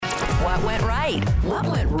right? What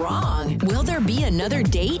went wrong? Will there be another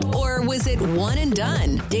date, or was it one and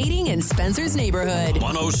done? Dating in Spencer's neighborhood.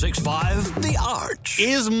 106.5 The Arch.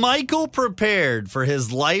 Is Michael prepared for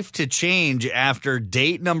his life to change after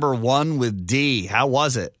date number 1 with Dee? How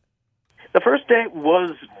was it? The first date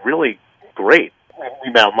was really great.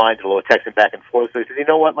 We minded a little texting back and forth. So he said, you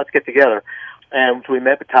know what, let's get together. And so we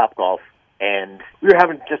met at Topgolf, and we were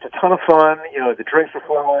having just a ton of fun. You know, the drinks were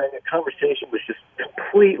flowing. The conversation was just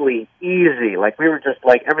completely easy. Like, we were just,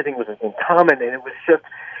 like, everything was in common, and it was just,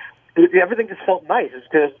 everything just felt nice.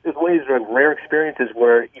 It was one of these rare experiences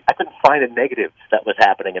where I couldn't find a negative that was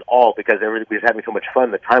happening at all because everybody was having so much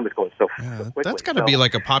fun. The time was going so quickly. That's got to be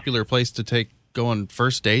like a popular place to take going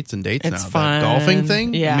first dates and dates It's now. fun. That golfing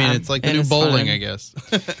thing? Yeah, I mean, it's like the it new is bowling, fun. I guess.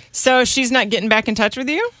 So she's not getting back in touch with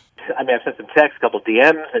you? I mean, I've sent some texts, a couple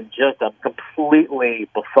DMs, and just I'm completely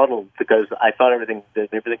befuddled because I thought everything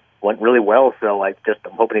went really well. So I'm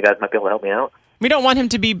hoping you guys might be able to help me out. We don't want him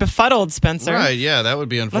to be befuddled, Spencer. Right, yeah, that would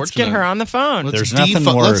be unfortunate. Let's get her on the phone. There's nothing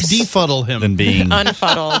worse Let's defuddle him. than being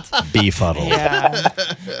Unfuddled. befuddled. Yeah.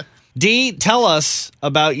 Dee, tell us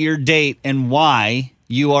about your date and why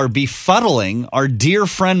you are befuddling our dear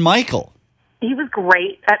friend Michael. He was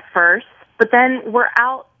great at first, but then we're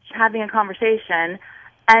out having a conversation,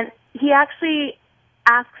 and he actually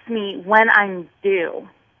asks me when I'm due,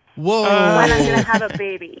 Whoa. when I'm going to have a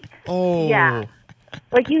baby. Oh. Yeah.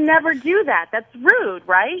 Like, you never do that. That's rude,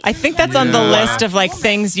 right? I think that's on the list of like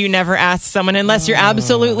things you never ask someone unless you're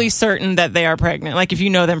absolutely certain that they are pregnant. Like if you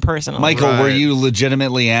know them personally. Michael, Right. were you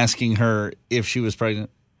legitimately asking her if she was pregnant?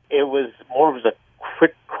 It was more of a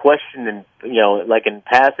quick question, and like in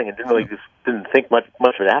passing, and didn't think much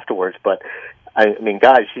of it afterwards. But I mean,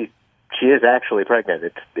 guys, she is actually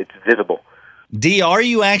pregnant. It's visible. Dee, are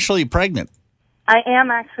you actually pregnant? I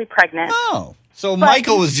am actually pregnant. Oh. So But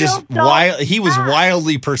Michael you was just still don't he was ask.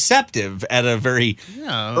 wildly perceptive at a very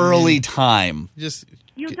early time. Just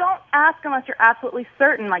You don't ask unless you're absolutely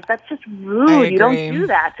certain. Like, that's just rude. You don't agree. do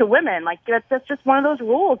that to women. Like, that's just one of those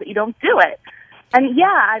rules that you don't do it. And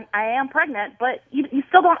yeah, I am pregnant, but you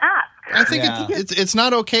still don't ask. I think it's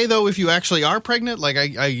not okay though if you actually are pregnant. Like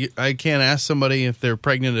I can't ask somebody if they're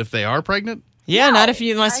pregnant if they are pregnant. Yeah, not if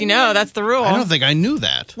you unless you know. That's the rule. I don't think I knew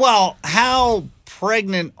that. Well, how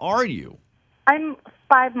pregnant are you? I'm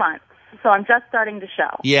 5 months, so I'm just starting to show.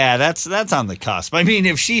 Yeah, that's on the cusp. I mean,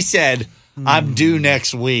 if she said, I'm due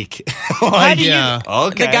next week. How do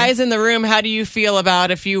okay. The guys in the room, how do you feel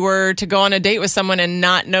about if you were to go on a date with someone and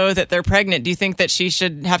not know that they're pregnant? Do you think that she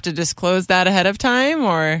should have to disclose that ahead of time,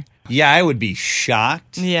 or? Yeah, I would be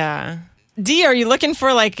shocked. Yeah. Dee, are you looking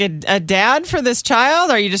for like a dad for this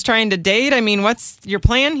child? Are you just trying to date? I mean, what's your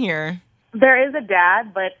plan here? There is a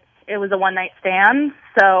dad, but it was a one-night stand,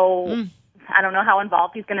 so I don't know how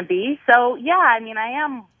involved he's going to be. So, yeah, I mean, I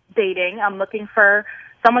am dating. I'm looking for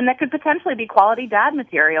someone that could potentially be quality dad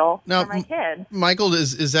material Now, for my kid. Michael,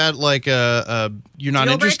 is that like you're not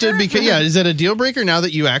Deal interested? breaker? Because is that a deal breaker now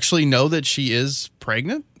that you actually know that she is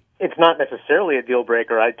pregnant? It's not necessarily a deal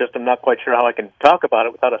breaker. I'm not quite sure how I can talk about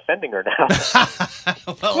it without offending her now.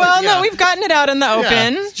 Well, no, we've gotten it out in the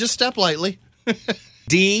open. Yeah, just step lightly.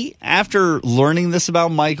 Dee, after learning this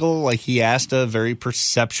about Michael, like he asked a very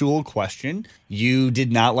perceptual question, you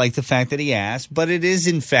did not like the fact that he asked, but it is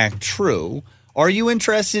in fact true. Are you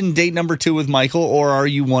interested in date number 2 with Michael, or are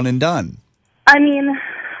you one and done? I mean,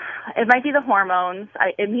 it might be the hormones.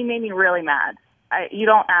 He made me really mad. You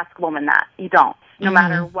don't ask a woman that. You don't, no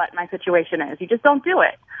matter what my situation is. You just don't do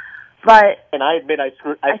it. But And I admit I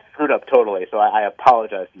screwed up totally, so I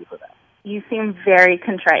apologize to you for that. you seem very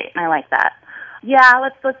contrite, and I like that. Yeah,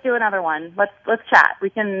 let's do another one. Let's chat. We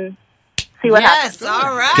can see what happens. Yes,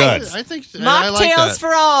 all right. Good. I think I like Mocktails that.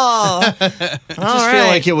 for all. I just feel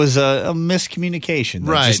like it was a miscommunication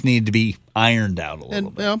that Right. just needed to be ironed out a little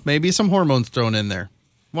And bit. maybe some hormones thrown in there.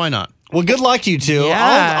 Why not? Well, good luck, you two.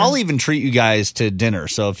 Yeah. I'll even treat you guys to dinner.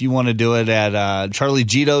 So if you want to do it at Charlie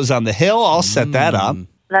Gito's on the Hill, I'll set that up.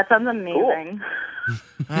 That sounds amazing.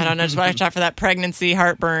 I don't know. Just watch out for that pregnancy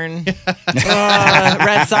heartburn. Red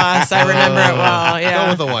sauce. I remember it well. Yeah. Go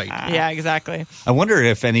with the white. Yeah, exactly. I wonder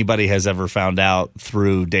if anybody has ever found out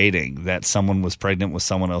through dating that someone was pregnant with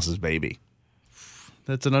someone else's baby.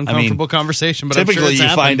 That's an uncomfortable conversation, but I'm typically sure it's you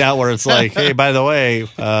happened. find out where it's like, hey, by the way,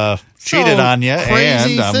 cheated on you,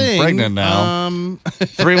 crazy and I'm thing, pregnant now.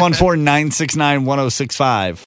 314-969-1065.